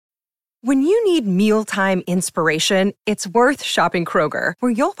When you need mealtime inspiration, it's worth shopping Kroger,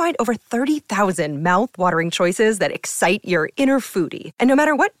 where you'll find over 30,000 mouth-watering choices that excite your inner foodie. And no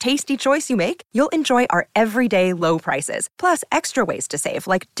matter what tasty choice you make, you'll enjoy our everyday low prices, plus extra ways to save,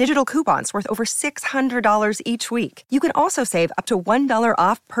 like digital coupons worth over $600 each week. You can also save up to $1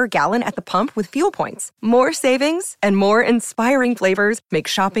 off per gallon at the pump with fuel points. More savings and more inspiring flavors make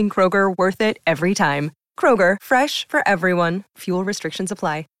shopping Kroger worth it every time. Kroger, fresh for everyone. Fuel restrictions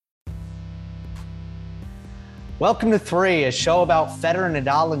apply. Welcome to Three, a show about Federer,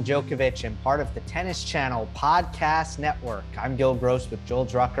 Nadal, and Djokovic, and part of the Tennis Channel podcast network. I'm Gil Gross with Joel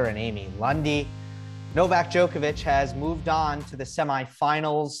Drucker and Amy Lundy. Novak Djokovic has moved on to the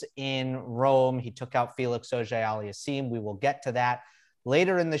semifinals in Rome. He took out Felix Auger-Aliassime. We will get to that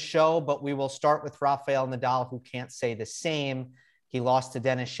later in the show, but we will start with Rafael Nadal, who can't say the same. He lost to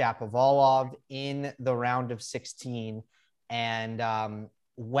Denis Shapovalov in the round of 16 and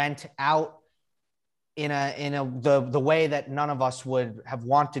went out in the way that none of us would have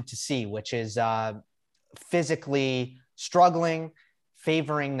wanted to see, which is physically struggling,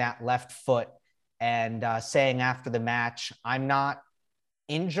 favoring that left foot, and saying after the match, "I'm not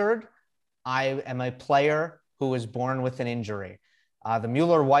injured. I am a player who was born with an injury." The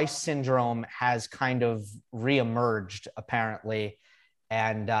Mueller-Weiss syndrome has kind of reemerged, apparently,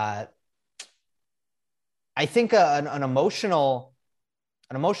 and I think an emotional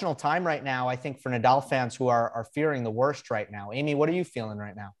time right now, I think, for Nadal fans who are fearing the worst right now. Amy, what are you feeling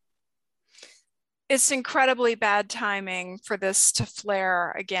right now? It's incredibly bad timing for this to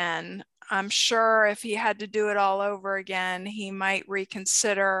flare again. I'm sure if he had to do it all over again, he might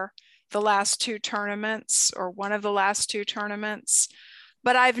reconsider the last two tournaments or one of the last two tournaments.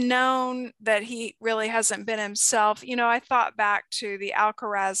 But I've known that he really hasn't been himself. You know, I thought back to the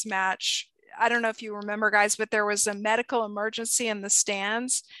Alcaraz match. I don't know if you remember, guys, but there was a medical emergency in the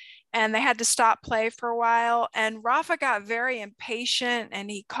stands and they had to stop play for a while. And Rafa got very impatient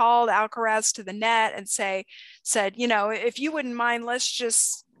and he called Alcaraz to the net and said, you know, if you wouldn't mind,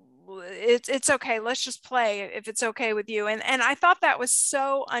 it's okay. Let's just play if it's okay with you. And I thought that was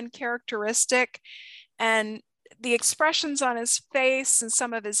so uncharacteristic. And the expressions on his face and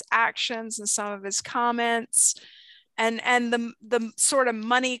some of his actions and some of his comments, and the sort of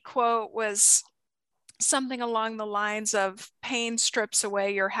money quote was something along the lines of "pain strips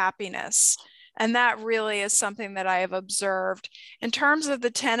away your happiness." And that really is something that I have observed. In terms of the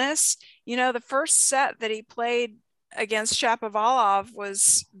tennis, you know, the first set that he played against Shapovalov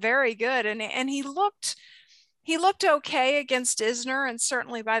was very good. And he looked okay against Isner, and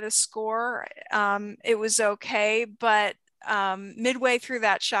certainly by the score, it was okay. But midway through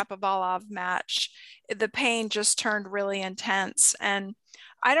that Shapovalov match, the pain just turned really intense. And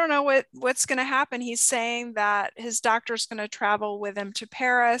I don't know what's going to happen. He's saying that his doctor's going to travel with him to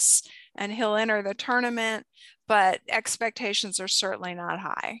Paris and he'll enter the tournament, but expectations are certainly not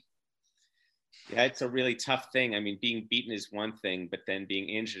high. Yeah, it's a really tough thing. I mean, being beaten is one thing, but then being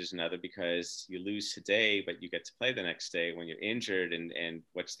injured is another, because you lose today, but you get to play the next day when you're injured, and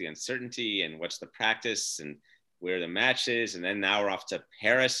what's the uncertainty and what's the practice and where the match is. And then now we're off to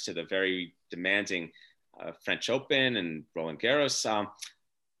Paris, to the very demanding French Open and Roland Garros.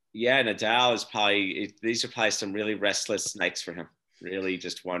 Yeah, Nadal is these are probably some really restless nights for him, really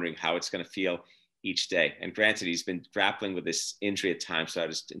just wondering how it's going to feel each day. And granted, he's been grappling with this injury at times throughout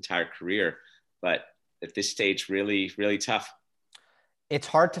his entire career, but at this stage, really, really tough. It's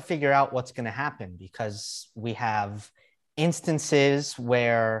hard to figure out what's going to happen, because we have instances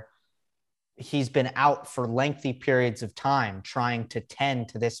where he's been out for lengthy periods of time trying to tend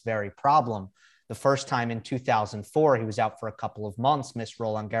to this very problem. The first time in 2004, he was out for a couple of months, missed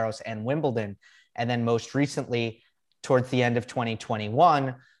Roland Garros and Wimbledon. And then most recently, towards the end of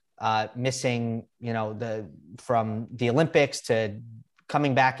 2021, missing, from the Olympics to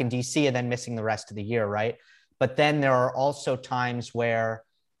coming back in DC and then missing the rest of the year, right? But then there are also times where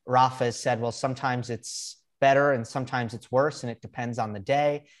Rafa has said, well, sometimes it's better and sometimes it's worse, and it depends on the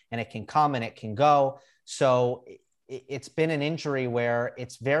day, and it can come and it can go. So it's been an injury where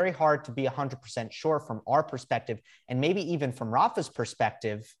it's very hard to be 100% sure from our perspective, and maybe even from Rafa's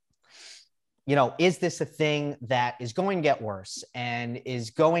perspective. Is this a thing that is going to get worse and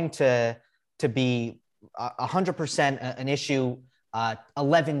is going to be 100% an issue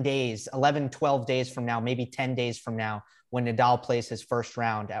 12 days from now, maybe 10 days from now, when Nadal plays his first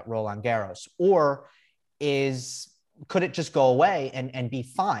round at Roland Garros? Or could it just go away and be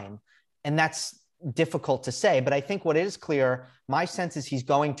fine? And that's difficult to say. But I think what is clear, my sense is he's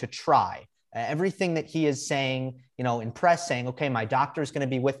going to try. Everything that he is saying, in press, saying, okay, my doctor is going to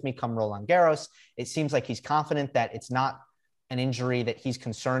be with me come Roland Garros. It seems like he's confident that it's not an injury that he's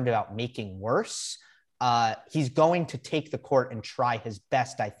concerned about making worse, he's going to take the court and try his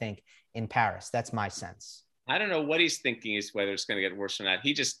best, I think, in Paris. That's my sense. I don't know what he's thinking is whether it's going to get worse or not.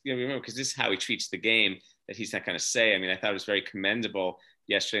 He just, remember, because this is how he treats the game, that he's not going to say. I mean, I thought it was very commendable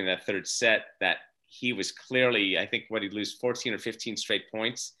yesterday in that third set that he was clearly, I think, what he'd lose 14 or 15 straight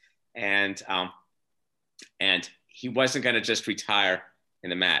points. And he wasn't going to just retire in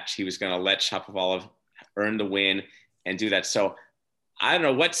the match. He was going to let Shapovalov earn the win and do that. So I don't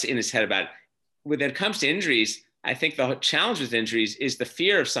know what's in his head about it. When it comes to injuries, I think the challenge with injuries is the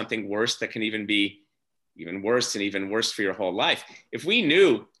fear of something worse that can even be even worse and even worse for your whole life. If we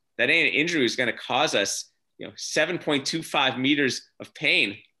knew that any injury was going to cause us, 7.25 meters of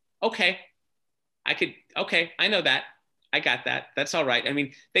pain, okay, I know that. I got that. That's all right. I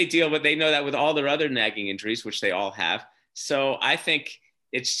mean, they know that with all their other nagging injuries, which they all have. So I think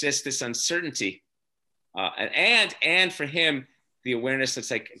it's just this uncertainty. And for him, the awareness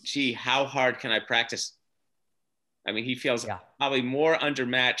that's like, gee, how hard can I practice? I mean, he feels probably more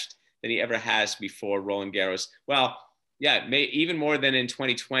undermatched than he ever has before Roland Garros. Well, yeah, even more than in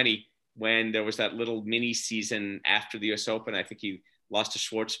 2020 when there was that little mini season after the US Open. I think he lost to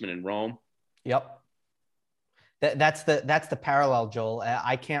Schwartzman in Rome. Yep. That's the parallel, Joel.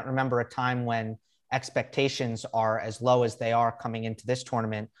 I can't remember a time when expectations are as low as they are coming into this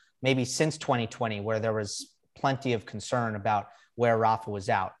tournament, maybe since 2020, where there was plenty of concern about where Rafa was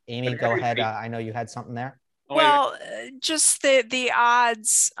out. Amy, go ahead. I know you had something there. Well, just the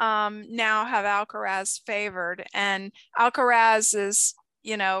odds now have Alcaraz favored, and Alcaraz is,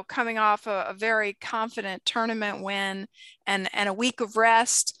 coming off a very confident tournament win and a week of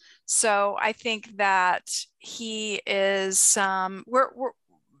rest. So I think that he is, we're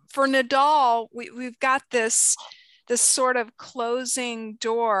for Nadal, we've got this sort of closing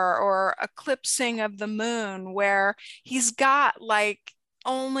door or eclipsing of the moon where he's got like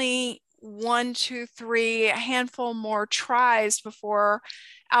only 1, 2, 3, a handful more tries before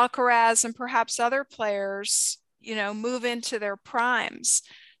Alcaraz and perhaps other players, move into their primes.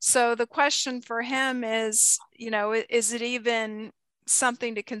 So the question for him is, is it even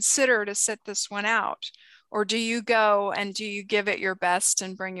something to consider to sit this one out? Or do you go and do you give it your best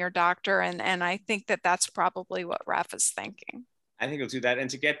and bring your doctor? And I think that that's probably what Rafa's thinking. I think he'll do that. And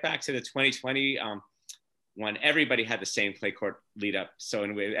to get back to the 2020 one, everybody had the same clay court lead up. So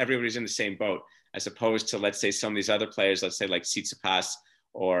everybody's in the same boat, as opposed to, let's say, some of these other players, let's say like Tsitsipas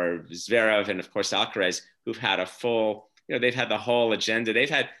or Zverev, and of course Alcaraz, who've had a full, they've had the whole agenda. They've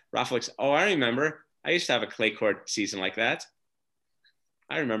had Rafa, I remember, I used to have a clay court season like that.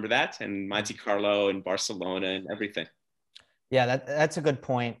 I remember that, and Monte Carlo and Barcelona and everything. Yeah, that's a good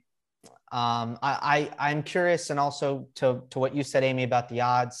point. I'm curious, and also to what you said, Amy, about the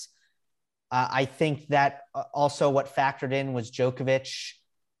odds. I think that also what factored in was Djokovic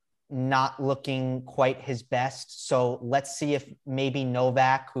not looking quite his best. So let's see if maybe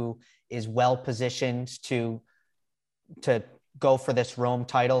Novak, who is well positioned to go for this Rome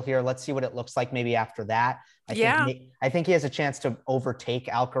title here, let's see what it looks like maybe after that. I think he has a chance to overtake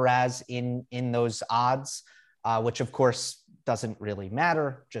Alcaraz in those odds, which of course doesn't really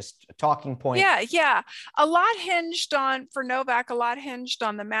matter, just a talking point. Yeah. A lot hinged on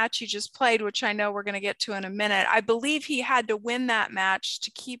the match he just played, which I know we're going to get to in a minute. I believe he had to win that match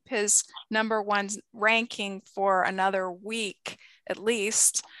to keep his number one ranking for another week at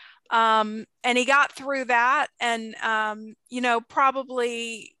least. And he got through that, and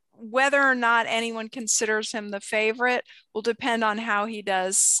probably whether or not anyone considers him the favorite will depend on how he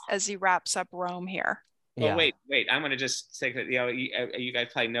does as he wraps up Rome here. Yeah. Well, wait. I'm going to just say that, you guys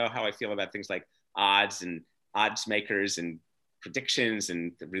probably know how I feel about things like odds and odds makers and predictions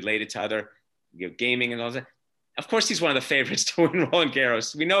and related to other, gaming and all that. Of course, he's one of the favorites to win Roland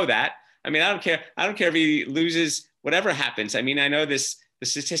Garros. We know that. I mean, I don't care if he loses, whatever happens. I mean, I know the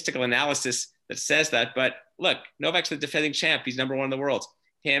statistical analysis that says that, but look, Novak's the defending champ. He's number one in the world.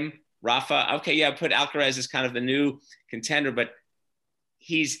 Him, Rafa. Okay, yeah, put Alcaraz as kind of the new contender, but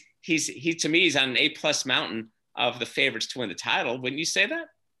he to me, he's on an A+ mountain of the favorites to win the title. Wouldn't you say that?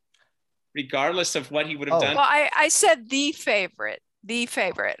 Regardless of what he would have done. Well, I said the favorite.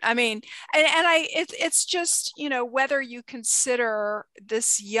 I mean, it's just, whether you consider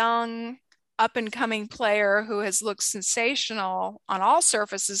this young up and coming player who has looked sensational on all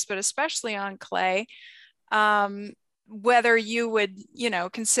surfaces, but especially on clay, whether you would,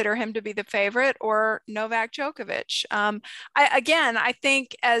 consider him to be the favorite or Novak Djokovic. I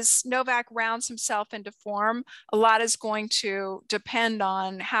think as Novak rounds himself into form, a lot is going to depend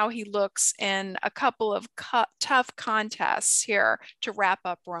on how he looks in a couple of tough contests here to wrap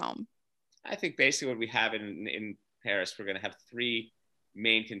up Rome. I think basically what we have in Paris, we're going to have three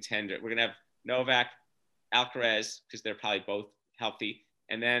main contenders. We're going to have Novak, Alcaraz, because they're probably both healthy.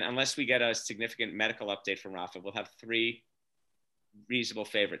 And then unless we get a significant medical update from Rafa, we'll have three reasonable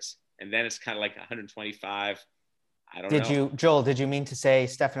favorites. And then it's kind of like 125. I don't know. Joel, did you mean to say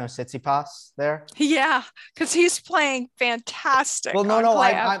Stefanos Tsitsipas there? Yeah, because he's playing fantastic. Well, no,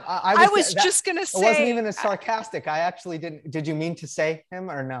 I was just going to say. It wasn't even as sarcastic. I actually didn't. Did you mean to say him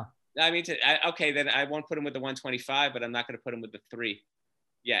or no? I mean, okay, then I won't put him with the 125, but I'm not going to put him with the 3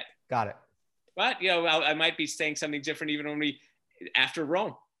 yet. Got it. But, I might be saying something different even only after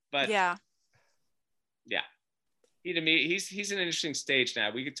Rome. But yeah. To me, he's an interesting stage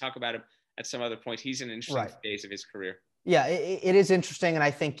now. We could talk about him at some other point. He's in an interesting phase of his career. Yeah, it is interesting. And I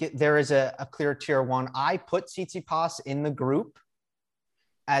think there is a clear tier 1. I put Tsitsipas in the group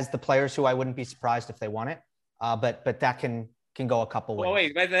as the players who I wouldn't be surprised if they won it. But that can go a couple ways. Oh,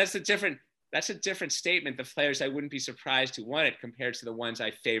 wait, but that's a different statement. The players I wouldn't be surprised who won it compared to the ones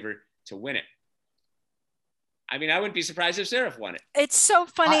I favor to win it. I mean, I wouldn't be surprised if Zverev won it. It's so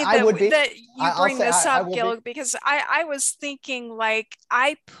funny that you bring this up, Gil, because I was thinking, like,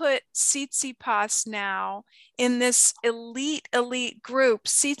 I put Tsitsipas now in this elite group,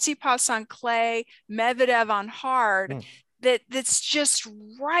 Tsitsipas on clay, Medvedev on hard, that's just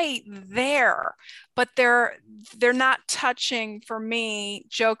right there. But they're not touching, for me,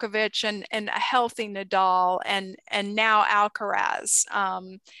 Djokovic and a healthy Nadal and now Alcaraz.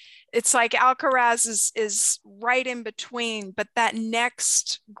 It's like Alcaraz is right in between, but that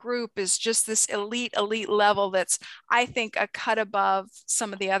next group is just this elite level that's, I think, a cut above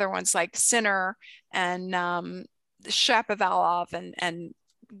some of the other ones like Sinner and Shapovalov and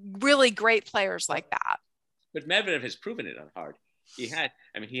really great players like that. But Medvedev has proven it on hard. He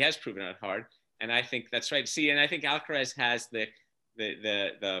has proven it on hard, and I think that's right. See, and I think Alcaraz has the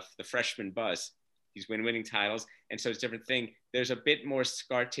freshman buzz. He's winning titles, and so it's a different thing. There's a bit more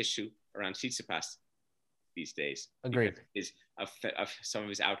scar tissue around Tsitsipas these days. Agreed. Of some of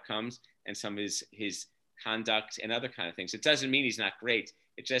his outcomes and some of his conduct and other kind of things. It doesn't mean he's not great.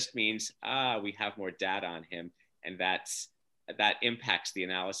 It just means we have more data on him, and that impacts the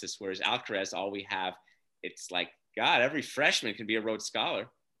analysis. Whereas Alcaraz, all we have, it's like, God, every freshman can be a Rhodes Scholar.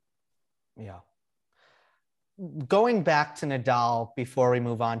 Yeah. Going back to Nadal before we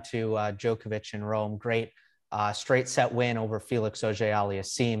move on to Djokovic in Rome, great straight set win over Felix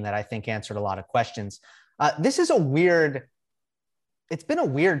Auger-Aliassime that I think answered a lot of questions. This is it's been a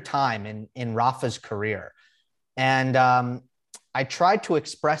weird time in Rafa's career. And I tried to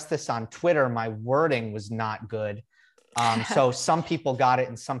express this on Twitter. My wording was not good. So some people got it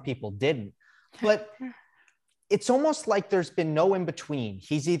and some people didn't. But it's almost like there's been no in between.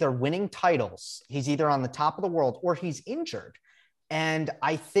 He's either winning titles, he's either on the top of the world, or he's injured. And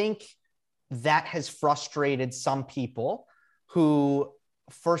I think that has frustrated some people who,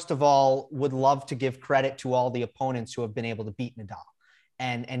 first of all, would love to give credit to all the opponents who have been able to beat Nadal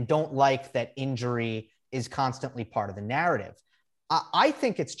and don't like that injury is constantly part of the narrative. I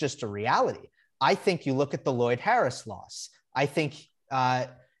think it's just a reality. I think you look at the Lloyd Harris loss. I think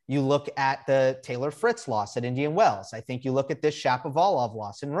you look at the Taylor Fritz loss at Indian Wells. I think you look at this Shapovalov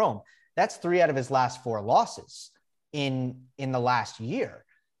loss in Rome. That's 3 out of his last 4 losses in the last year.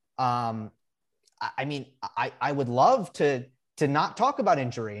 I mean, I would love to not talk about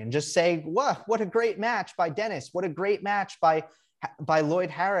injury and just say, what a great match by Dennis. What a great match by Lloyd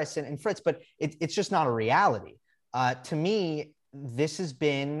Harris and Fritz. But it's just not a reality. To me, this has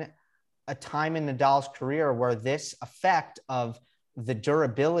been a time in Nadal's career where this effect of the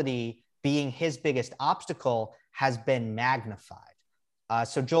durability being his biggest obstacle has been magnified.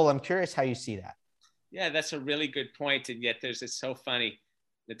 So Joel, I'm curious how you see that. Yeah, that's a really good point. And yet it's so funny.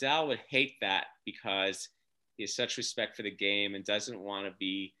 Nadal would hate that because he has such respect for the game and doesn't want to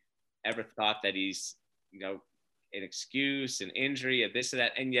be ever thought that he's, an excuse, an injury, or this or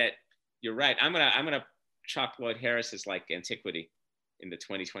that. And yet you're right. I'm gonna chalk Lloyd Harris as like antiquity in the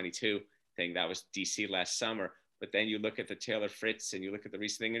 2022 thing. That was DC last summer. But then you look at the Taylor Fritz and you look at the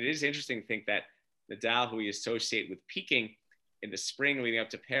recent thing, and it is interesting to think that Nadal, who we associate with peaking in the spring leading up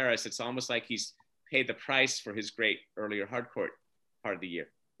to Paris, it's almost like he's paid the price for his great earlier hardcourt part of the year,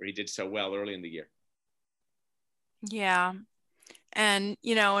 where he did so well early in the year. Yeah. And,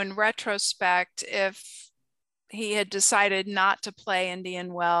 in retrospect, if he had decided not to play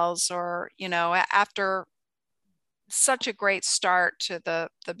Indian Wells or, after such a great start to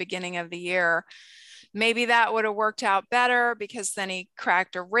the beginning of the year, maybe that would have worked out better because then he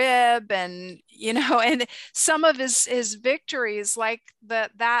cracked a rib and some of his victories like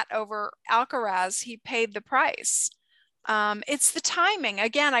that over Alcaraz, he paid the price. It's the timing.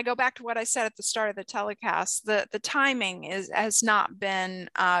 Again, I go back to what I said at the start of the telecast. The timing has not been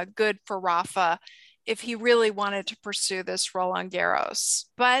good for Rafa if he really wanted to pursue this Roland Garros.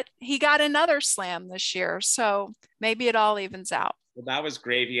 But he got another slam this year, so maybe it all evens out. Well, that was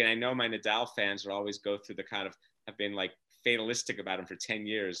gravy, and I know my Nadal fans will always go through the kind of have been like fatalistic about him for 10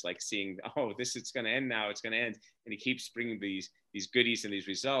 years, like seeing, oh, this is going to end now, it's going to end, and he keeps bringing these goodies and these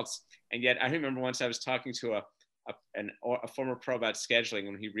results. And yet, I remember once I was talking to a former pro about scheduling,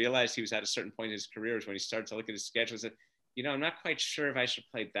 when he realized he was at a certain point in his career, is when he started to look at his schedule and said, I'm not quite sure if I should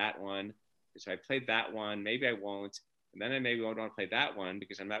play that one. So I played that one, maybe I won't. And then I maybe won't want to play that one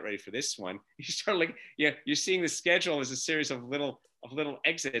because I'm not ready for this one. You start like, you're seeing the schedule as a series of little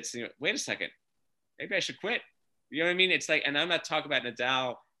exits. And wait a second, maybe I should quit. You know what I mean? It's like, and I'm not talking about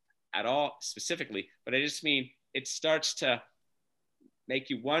Nadal at all specifically, but I just mean it starts to make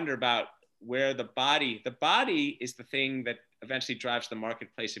you wonder about where the body is the thing that eventually drives the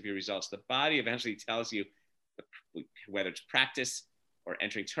marketplace of your results. The body eventually tells you whether it's practice or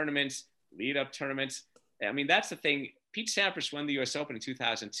entering tournaments, lead up tournaments. I mean, that's the thing. Pete Sampras won the US Open in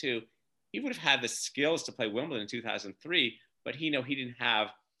 2002. He would have had the skills to play Wimbledon in 2003, but he didn't have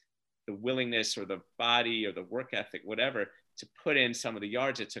the willingness or the body or the work ethic, whatever, to put in some of the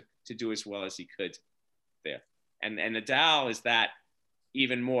yards it took to do as well as he could there. And Nadal is that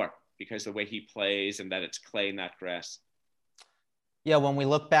even more because the way he plays and that it's clay, not grass. Yeah, when we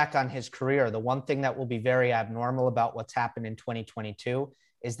look back on his career, the one thing that will be very abnormal about what's happened in 2022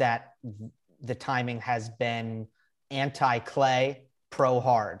 is that the timing has been anti-clay,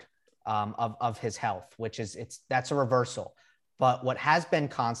 pro-hard of his health, which is that's a reversal. But what has been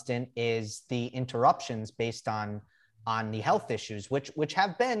constant is the interruptions based on the health issues, which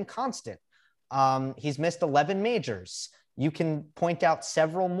have been constant. He's missed 11 majors. You can point out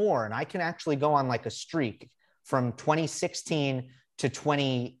several more, and I can actually go on like a streak from 2016 to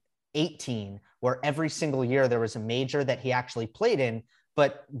 2018, where every single year there was a major that he actually played in,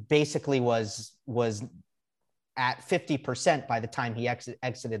 but basically was at 50% by the time he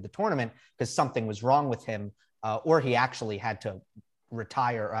exited the tournament because something was wrong with him, or he actually had to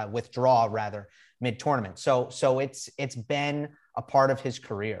withdraw rather mid-tournament. So it's been a part of his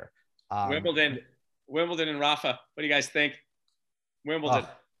career. Wimbledon and Rafa, what do you guys think? Wimbledon.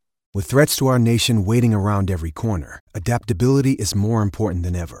 With threats to our nation waiting around every corner, adaptability is more important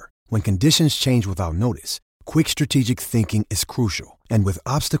than ever. When conditions change without notice, quick strategic thinking is crucial. And with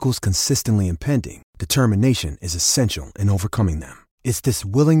obstacles consistently impending, determination is essential in overcoming them. It's this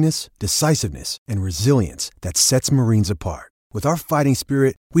willingness, decisiveness, and resilience that sets Marines apart. With our fighting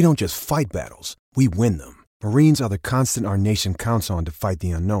spirit, we don't just fight battles, we win them. Marines are the constant our nation counts on to fight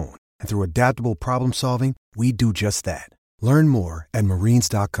the unknown. And through adaptable problem solving, we do just that. Learn more at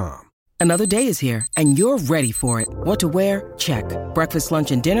marines.com. Another day is here, and you're ready for it. What to wear? Check. Breakfast,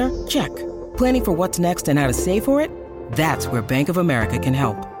 lunch, and dinner? Check. Planning for what's next and how to save for it? That's where Bank of America can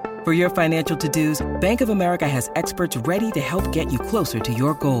help. For your financial to-dos, Bank of America has experts ready to help get you closer to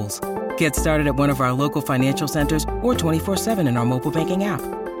your goals. Get started at one of our local financial centers or 24/7 in our mobile banking app.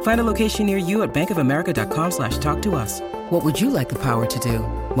 Find a location near you at bankofamerica.com/talktous. What would you like the power to do?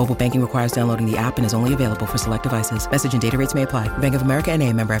 Mobile banking requires downloading the app and is only available for select devices. Message and data rates may apply. Bank of America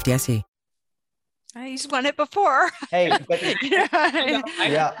NA, member FDIC. He's won it before. Hey, but I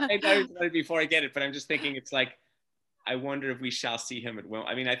know before I get it, but I'm just thinking it's like, I wonder if we shall see him at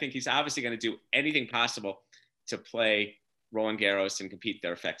Wimbledon. I mean, I think he's obviously going to do anything possible to play Roland Garros and compete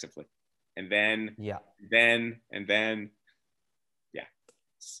there effectively. And then,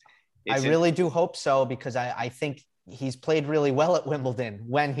 I really do hope so, because I think he's played really well at Wimbledon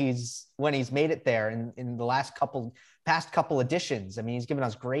when he's made it there in the past couple editions. I mean, he's given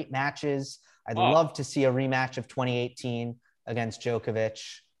us great matches. I'd love to see a rematch of 2018 against Djokovic.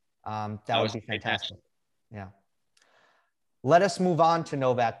 That would be fantastic. Yeah. Let us move on to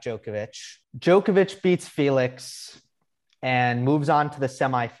Novak Djokovic. Djokovic beats Felix and moves on to the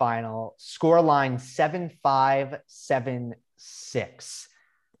semifinal. Scoreline 7-5, 7-6.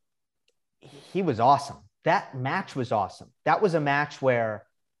 He was awesome. That match was awesome. That was a match where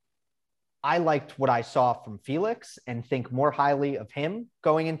I liked what I saw from Felix and think more highly of him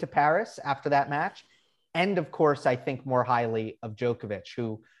going into Paris after that match. And of course, I think more highly of Djokovic,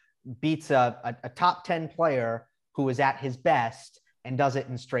 who beats a top 10 player who is at his best and does it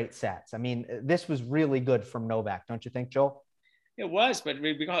in straight sets. I mean, this was really good from Novak, don't you think, Joel? It was, but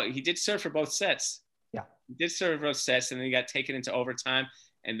he did serve for both sets. Yeah. He did serve for both sets, and then he got taken into overtime.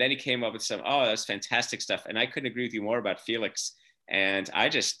 And then he came up with that's fantastic stuff. And I couldn't agree with you more about Felix. And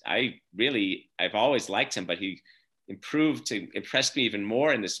I've always liked him, but he impressed me even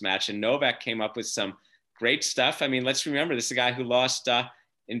more in this match. And Novak came up with some great stuff. I mean, let's remember this is a guy who lost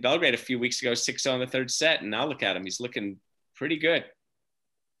in Belgrade a few weeks ago, 6-0 in the third set. And now look at him. He's looking pretty good.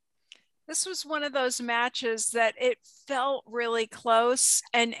 This was one of those matches that it felt really close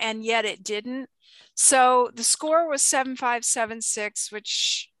and yet it didn't. So the score was 7-5, 7-6,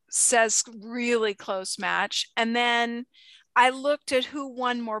 which says really close match. And then I looked at who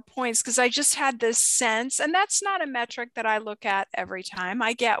won more points because I just had this sense, and that's not a metric that I look at every time.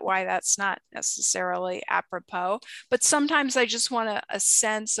 I get why that's not necessarily apropos, but sometimes I just want a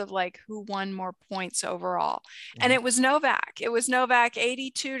sense of like who won more points overall. Mm-hmm. And it was Novak. It was Novak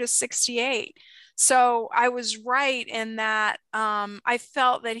 82-68. So I was right in that I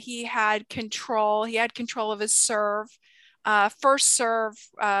felt that he had control. He had control of his serve. First serve,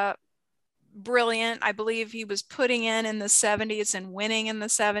 brilliant. I believe he was putting in the 70s and winning in the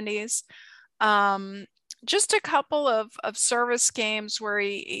 70s. Just a couple of service games where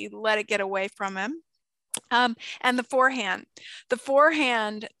he let it get away from him. And the forehand,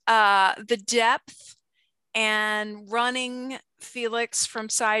 the depth and running Felix from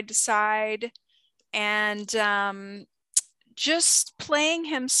side to side and just playing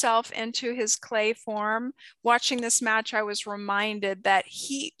himself into his clay form. Watching this match, I was reminded that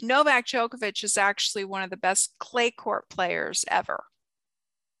Novak Djokovic is actually one of the best clay court players ever.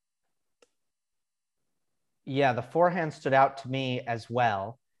 Yeah, the forehand stood out to me as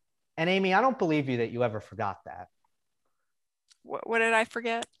well. And Amy, I don't believe you that you ever forgot that. What did I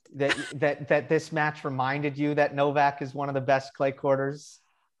forget? That this match reminded you that Novak is one of the best clay courters.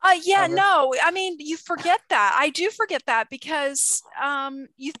 Yeah, no, I mean, you forget that. I do forget that because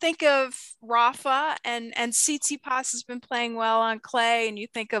you think of Rafa and Tsitsipas has been playing well on clay, and you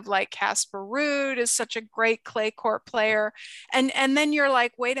think of like Casper Ruud is such a great clay court player. And then you're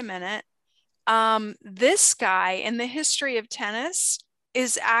like, wait a minute, this guy in the history of tennis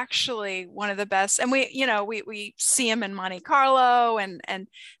is actually one of the best. And we see him in Monte Carlo and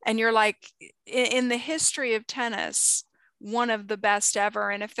you're like, in the history of tennis, one of the best ever.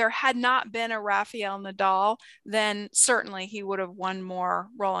 And if there had not been a Rafael Nadal, then certainly he would have won more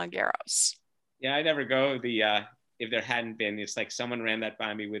Roland Garros. Yeah, I never go if there hadn't been. It's like someone ran that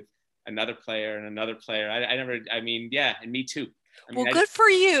by me with another player and another player. I mean, yeah, and me too. I mean, well, good for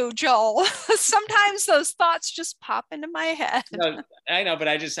you, Joel. Sometimes those thoughts just pop into my head. No, I know, but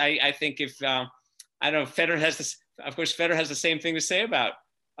I think if I don't know, Federer has this. Of course, Federer has the same thing to say about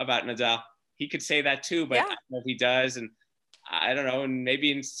Nadal. He could say that too, but yeah. I don't know if he does, and I don't know, and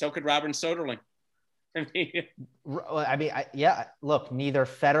maybe so could Robin Soderling. Look, neither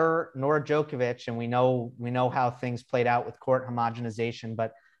Federer nor Djokovic, and we know how things played out with court homogenization,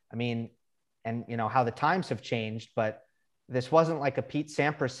 but I mean, and you know how the times have changed, but this wasn't like a Pete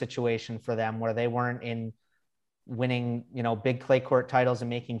Sampras situation for them where they weren't in winning, big clay court titles and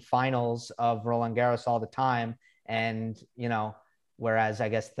making finals of Roland Garros all the time. And, whereas I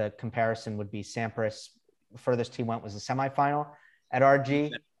guess the comparison would be Sampras, furthest he went was the semifinal at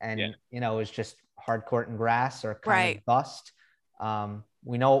RG. And, it was just hard court and grass or kind of bust.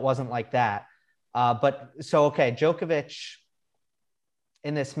 We know it wasn't like that. Djokovic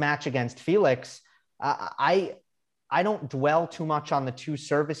in this match against Felix, I don't dwell too much on the two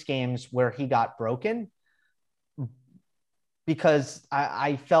service games where he got broken because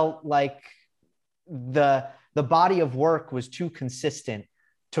I felt like the body of work was too consistent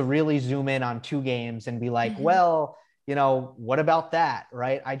to really zoom in on two games and be like, well, what about that?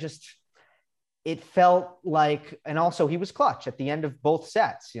 Right. It felt like, and also he was clutch at the end of both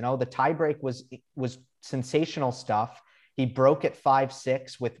sets. The tiebreak was sensational stuff. He broke at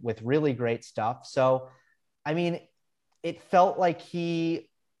 5-6 with really great stuff. So, I mean, it felt like he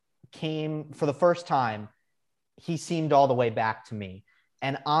came for the first time. He seemed all the way back to me.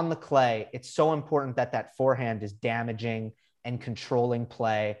 And on the clay, it's so important that forehand is damaging and controlling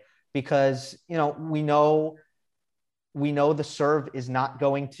play because, we know the serve is not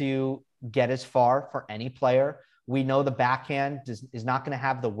going to get as far for any player. We know the backhand is not going to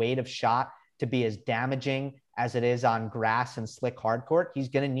have the weight of shot to be as damaging as it is on grass and slick hard court. He's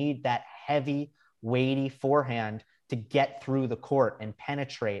going to need that heavy, weighty forehand to get through the court and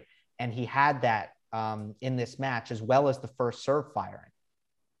penetrate. And he had that in this match, as well as the first serve firing.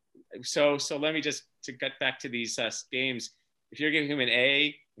 So let me just to get back to these games. If you're giving him an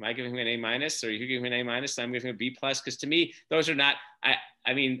A, am I giving him an A minus, or are you giving him an A minus? I'm giving him a B plus, because to me, those are not.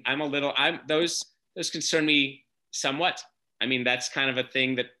 Those concern me somewhat. I mean, that's kind of a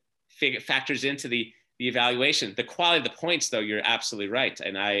thing that factors into the evaluation. The quality of the points, though, you're absolutely right,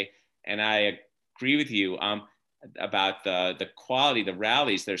 and I agree with you about the quality. The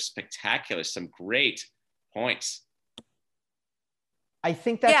rallies, they're spectacular. Some great points. I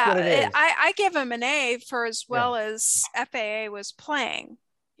think that's what it is. I give him an A for as well as FAA was playing.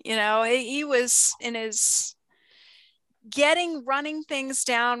 You know, he was in his running things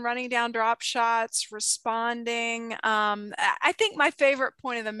down, running down drop shots, responding. I think my favorite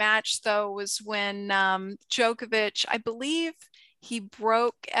point of the match, though, was when Djokovic, I believe he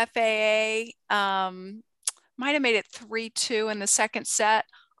broke FAA, might have made it 3-2 in the second set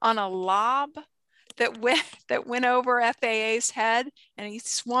on a lob that went over FAA's head, and he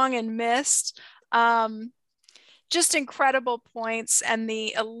swung and missed. Just incredible points, and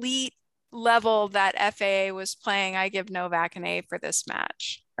the elite level that FAA was playing. I give Novak an A for this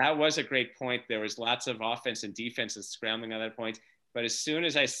match. That was a great point. There was lots of offense and defense and scrambling on that point. But as soon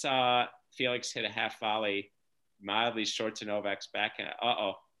as I saw Felix hit a half volley mildly short to Novak's backhand,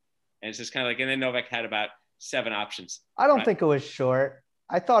 and it's just kind of like, and then Novak had about 7 options. I don't think it was short.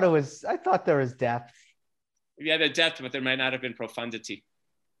 I thought there was depth. Yeah, the depth, but there might not have been profundity.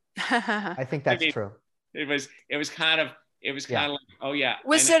 I think that's true. It was kind of like, oh yeah.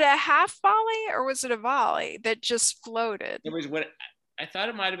 Was it a half volley or was it a volley that just floated? It was what I thought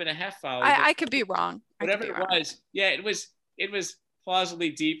it might have been a half volley. I could be wrong. Whatever it was. Yeah, it was plausibly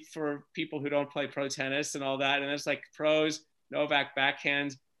deep for people who don't play pro tennis and all that. And it's like pros, Novak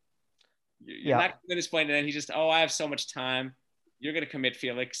backhand. You're not at this point. And then he just, I have so much time. You're going to commit,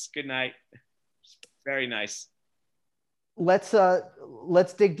 Felix. Good night. Very nice. Let's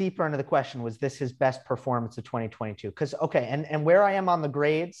dig deeper into the question. Was this his best performance of 2022? Because, okay, and where I am on the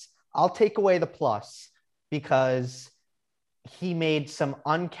grades, I'll take away the plus because he made some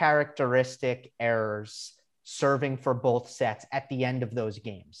uncharacteristic errors serving for both sets at the end of those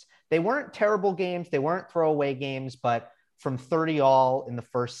games. They weren't terrible games. They weren't throwaway games, but from 30-all in the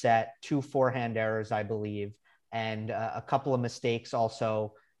first set, 2 forehand errors, I believe, and a couple of mistakes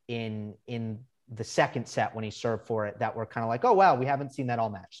also in the second set when he served for it that were kind of like, oh, wow, we haven't seen that all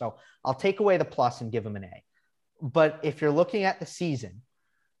match. So I'll take away the plus and give him an A. But if you're looking at the season,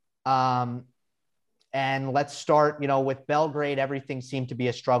 and let's start, with Belgrade, everything seemed to be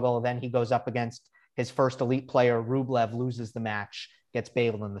a struggle. Then he goes up against his first elite player, Rublev, loses the match, gets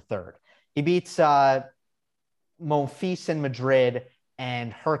bailed in the third. He beats Monfils in Madrid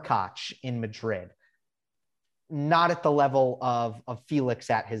and Hurkacz in Madrid. Not at the level of Felix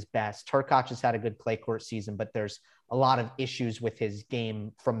at his best. Hurkacz has had a good clay court season, but there's a lot of issues with his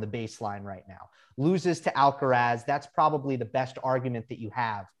game from the baseline right now. Loses to Alcaraz. That's probably the best argument that you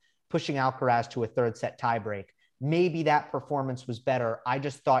have, pushing Alcaraz to a third set tiebreak. Maybe that performance was better. I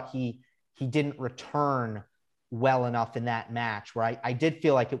just thought he didn't return well enough in that match where I did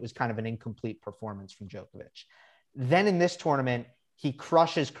feel like it was kind of an incomplete performance from Djokovic. Then in this tournament, he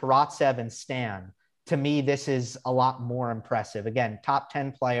crushes Karatsev and Stan. To me, this is a lot more impressive. Again, top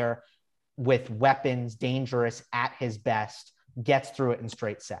 10 player with weapons, dangerous at his best, gets through it in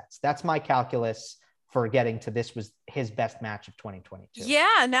straight sets. That's my calculus for getting to this was his best match of 2022.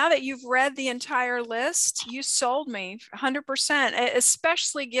 Yeah, now that you've read the entire list, you sold me 100%,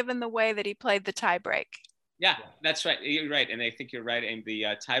 especially given the way that he played the tiebreak. Yeah, that's right. You're right. And I think you're right. And the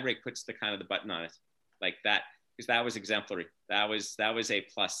tiebreak puts the button on it like that, because that was exemplary. That was a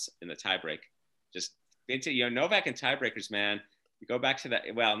plus in the tiebreak. Just Novak and tiebreakers, man. You go back to that.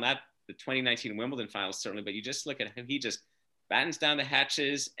 Well, not the 2019 Wimbledon finals certainly, but you just look at him. He just battens down the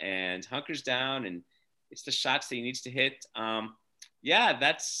hatches and hunkers down, and it's the shots that he needs to hit.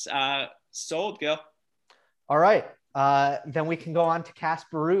 That's sold, Gil. All right, then we can go on to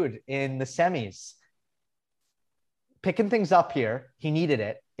Casper Ruud in the semis. Picking things up here, he needed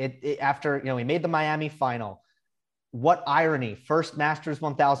it. It after he made the Miami final. What irony, first Masters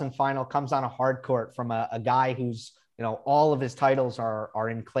 1000 final comes on a hard court from a guy who's, all of his titles are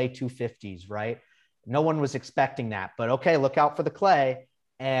in clay 250s, right? No one was expecting that, but okay, look out for the clay.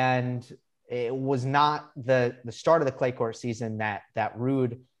 And it was not the start of the clay court season that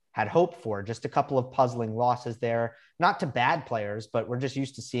Ruud had hoped for. Just a couple of puzzling losses there, not to bad players, but we're just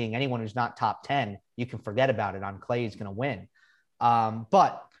used to seeing anyone who's not top 10, you can forget about it. On clay, he's going to win.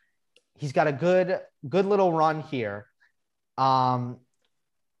 But he's got a good little run here. Let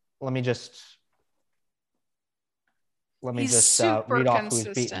me just read off who he's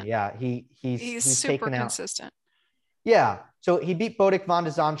beaten. Yeah, he's super taken consistent. Out. Yeah, so he beat Botic van de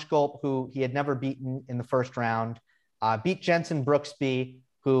Zandschulp, who he had never beaten in the first round. Beat Jensen Brooksby,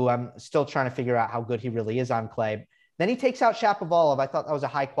 who I'm still trying to figure out how good he really is on clay. Then he takes out Shapovalov. I thought that was a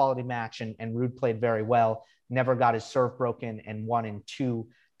high quality match, and Ruud played very well. Never got his serve broken and won in 2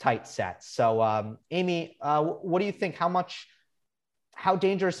 tight sets. So, Amy, what do you think? How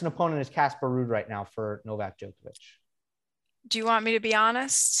dangerous an opponent is Casper Ruud right now for Novak Djokovic? Do you want me to be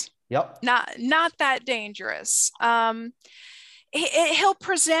honest? Yep. Not that dangerous. he'll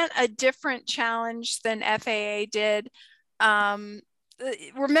present a different challenge than FAA did.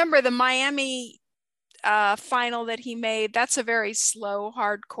 Remember the Miami final that he made, that's a very slow,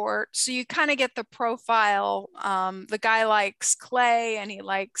 hard court. So you kind of get the profile. The guy likes clay and he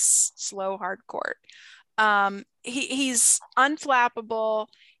likes slow, hard court. He's unflappable.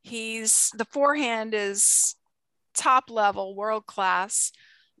 The forehand is top level, world class.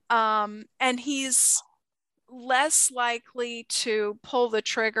 And he's less likely to pull the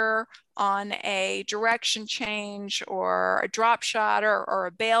trigger on a direction change or a drop shot or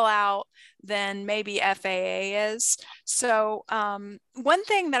a bailout than maybe FAA is. So one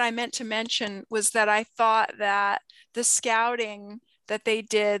thing that I meant to mention was that I thought that the scouting that they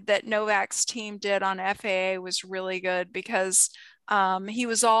did, that Novak's team did on FAA was really good, because he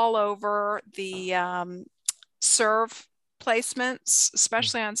was all over the serve placements,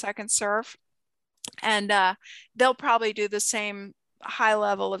 especially on second serve. And they'll probably do the same high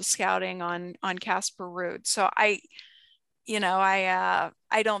level of scouting on Casper Ruud. So I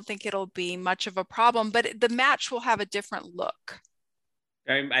don't think it'll be much of a problem, but the match will have a different look.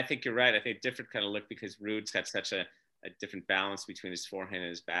 I think you're right. I think different kind of look, because Ruud's got such a different balance between his forehand and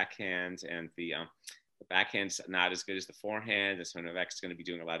his backhand, and the backhand's not as good as the forehand. And so Novak's going to be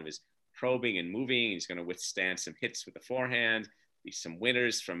doing a lot of his probing and moving. He's going to withstand some hits with the forehand, be some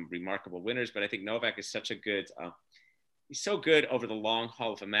winners from remarkable winners. But I think Novak is such a good, he's so good over the long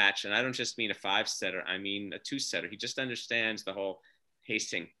haul of a match. And I don't just mean a 5-setter, I mean a 2-setter. He just understands the whole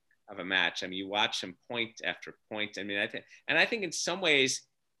pacing of a match. I mean, you watch him point after point. I mean, I think in some ways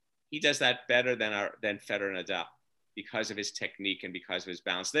he does that better than Federer and Nadal, because of his technique and because of his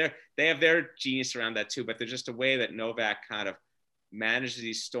balance. They have their genius around that too, but there's just a way that Novak kind of manages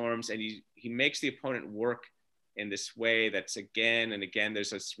these storms, and he makes the opponent work in this way that's again and again,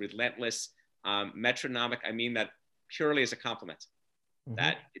 there's this relentless metronomic. I mean that purely as a compliment,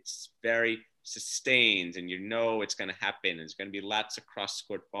 that it's very sustained, and it's going to happen. There's going to be lots of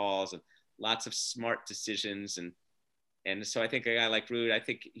cross-court balls and lots of smart decisions. And so I think a guy like Ruud, I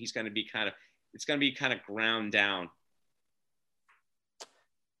think he's going to be it's going to be kind of ground down.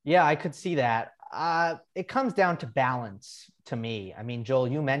 Yeah, I could see that. It comes down to balance to me. I mean, Joel,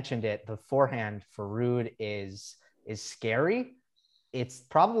 you mentioned it. The forehand for Ruud is scary. It's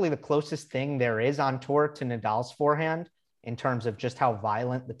probably the closest thing there is on tour to Nadal's forehand in terms of just how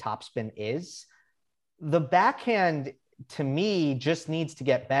violent the topspin is. The backhand, to me, just needs to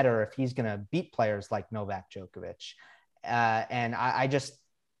get better if he's going to beat players like Novak Djokovic. And I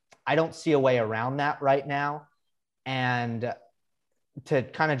don't see a way around that right now. And to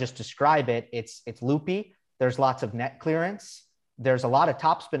kind of just describe it, it's loopy. There's lots of net clearance. There's a lot of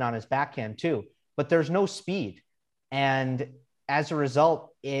topspin on his backhand too, but there's no speed. And as a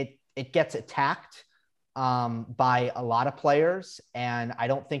result, it gets attacked by a lot of players. And I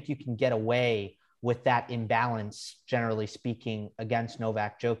don't think you can get away with that imbalance, generally speaking, against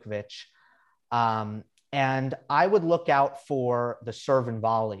Novak Djokovic. And I would look out for the serve and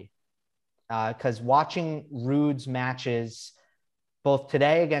volley, because watching Ruud's matches, both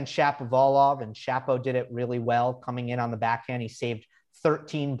today against Shapovalov, and Shapo did it really well coming in on the backhand. He saved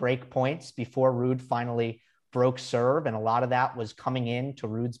 13 break points before Ruud finally broke serve, and a lot of that was coming in to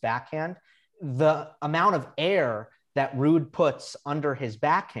Ruud's backhand. The amount of air that Ruud puts under his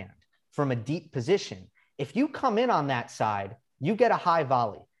backhand from a deep position, if you come in on that side, you get a high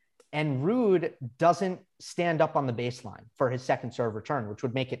volley. And Ruud doesn't stand up on the baseline for his second serve return, which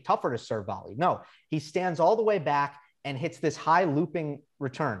would make it tougher to serve volley. No, he stands all the way back and hits this high looping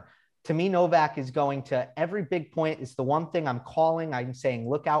return. To me, Novak is going to every big point. Is the one thing I'm calling. I'm saying,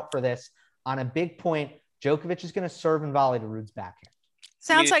 look out for this. On a big point, Djokovic is going to serve and volley to Ruud's backhand.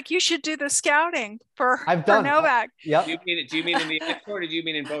 Sounds like you should do the scouting for Novak. Yep. Do you mean in the ad court, or do you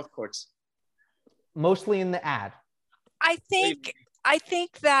mean in both courts? Mostly in the ad. I think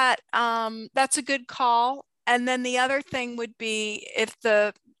that that's a good call. And then the other thing would be, if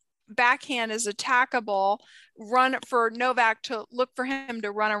the backhand is attackable, run for Novak to look for him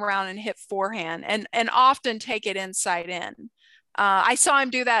to run around and hit forehand and often take it inside in. I saw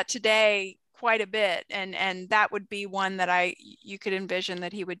him do that today quite a bit, and that would be one that you could envision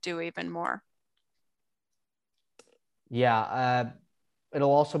that he would do even more. Yeah,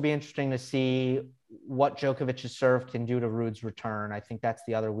 it'll also be interesting to see what Djokovic's serve can do to Ruud's return. I think that's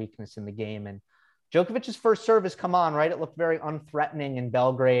the other weakness in the game. And Djokovic's first serve has come on, right? It looked very unthreatening in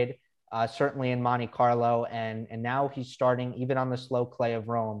Belgrade, certainly in Monte Carlo. And now he's starting, even on the slow clay of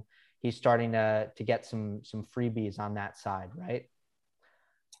Rome, he's starting to get some freebies on that side, right?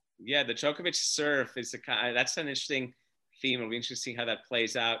 Yeah, the Djokovic serve is that's an interesting theme. It'll be interesting how that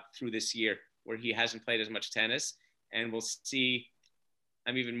plays out through this year, where he hasn't played as much tennis. and we'll see.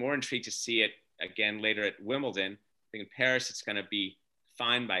 I'm even more intrigued to see it again later at Wimbledon. I think in Paris it's going to be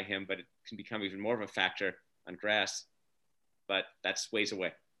fine by him, but it can become even more of a factor on grass. But that's ways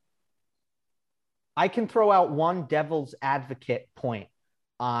away. I can throw out one devil's advocate point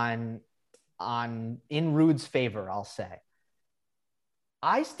on in Ruud's favor, I'll say.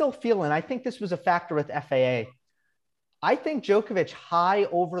 I still feel, and I think this was a factor with FAA, I think Djokovic high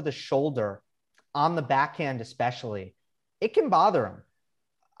over the shoulder on the backhand especially, it can bother him.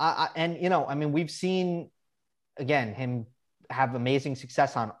 And, you know, I mean, we've seen, again, him have amazing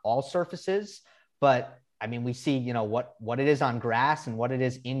success on all surfaces, but I mean, we see, you know, what it is on grass and what it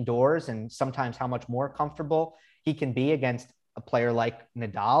is indoors, and sometimes how much more comfortable he can be against a player like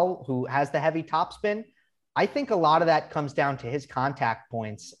Nadal, who has the heavy topspin. I think a lot of that comes down to his contact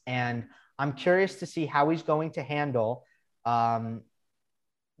points, and I'm curious to see how he's going to handle the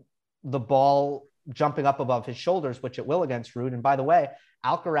ball jumping up above his shoulders, which it will against Ruud. And by the way,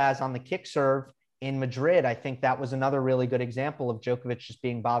 Alcaraz on the kick serve in Madrid, I think that was another really good example of Djokovic just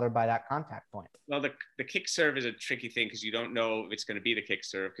being bothered by that contact point. Well, the kick serve is a tricky thing because you don't know if it's going to be the kick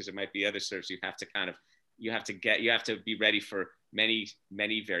serve, because it might be other serves. You have to be ready for many,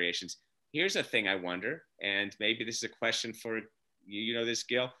 many variations. Here's a thing I wonder, and maybe this is a question for you know this,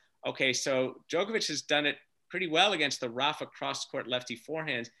 Gil. Okay, so Djokovic has done it pretty well against the Rafa cross-court lefty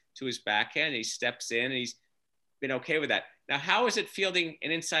forehand to his backhand. He steps in and he's been okay with that. Now, how is it fielding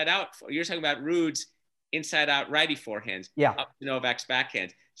an inside-out? You're talking about Ruud's inside-out righty forehand, up to Novak's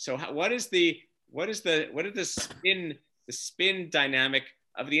backhand. So, what is the spin dynamic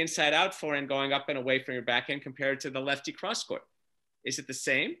of the inside-out forehand going up and away from your backhand compared to the lefty cross-court? Is it the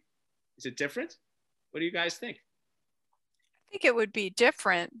same? Is it different? What do you guys think? I think it would be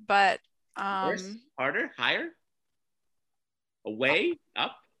different, but worse, harder, higher, away,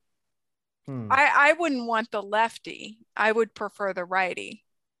 up. I wouldn't want the lefty. I would prefer the righty.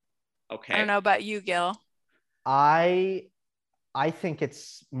 Okay. I don't know about you, Gil. I think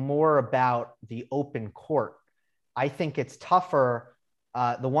it's more about the open court. I think it's tougher.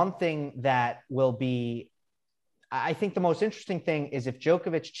 The one thing that will be, I think the most interesting thing is if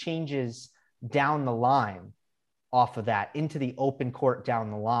Djokovic changes down the line off of that into the open court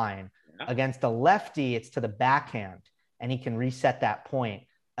down the line. Against a lefty, it's to the backhand, and he can reset that point.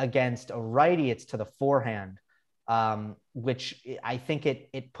 Against a righty, it's to the forehand, which I think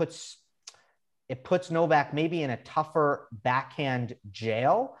it puts Novak maybe in a tougher backhand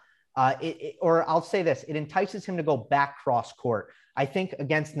jail. Or I'll say this, it entices him to go back cross court. I think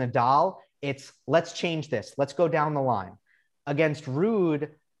against Nadal, it's let's change this. Let's go down the line. Against Ruud,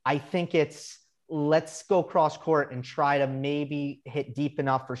 I think it's let's go cross court and try to maybe hit deep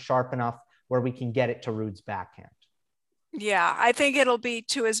enough or sharp enough where we can get it to Ruud's backhand. Yeah, I think it'll be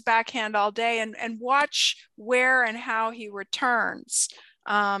to his backhand all day, and watch where and how he returns.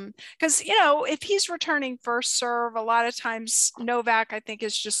 Because, you know, if he's returning first serve, a lot of times Novak, I think,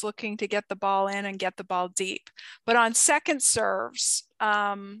 is just looking to get the ball in and get the ball deep. But on second serves,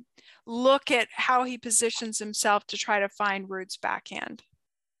 look at how he positions himself to try to find Ruud's backhand.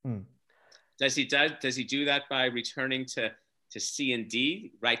 Does he do that by returning to C and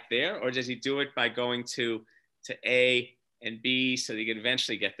D right there, or does he do it by going to A and B so they can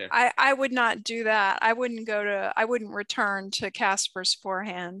eventually get there? I would not do that. I wouldn't return to Casper's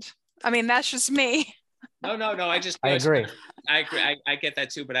forehand. I mean, that's just me. No. I agree. I get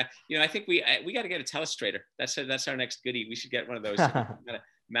that too. But I think we got to get a telestrator. That's our next goodie. We should get one of those.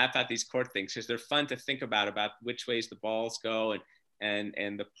 Map out these court things because they're fun to think about which ways the balls go and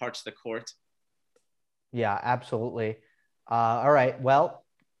the parts of the court. Yeah, absolutely. All right. Well,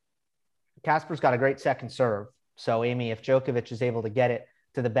 Casper's got a great second serve. So, Amy, if Djokovic is able to get it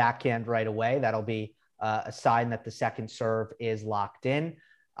to the backhand right away, that'll be a sign that the second serve is locked in.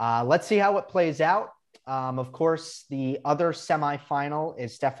 Let's see how it plays out. Of course, the other semifinal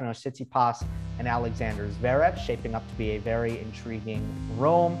is Stefanos Tsitsipas and Alexander Zverev, shaping up to be a very intriguing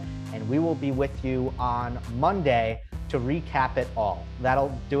Rome. And we will be with you on Monday to recap it all.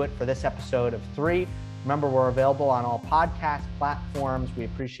 That'll do it for this episode of 3. Remember, we're available on all podcast platforms. We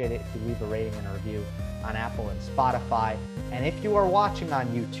appreciate it if you leave a rating and a review on Apple and Spotify. And if you are watching on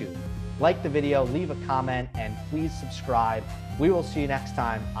YouTube, like the video, leave a comment, and please subscribe. We will see you next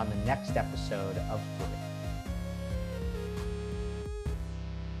time on the next episode of 3.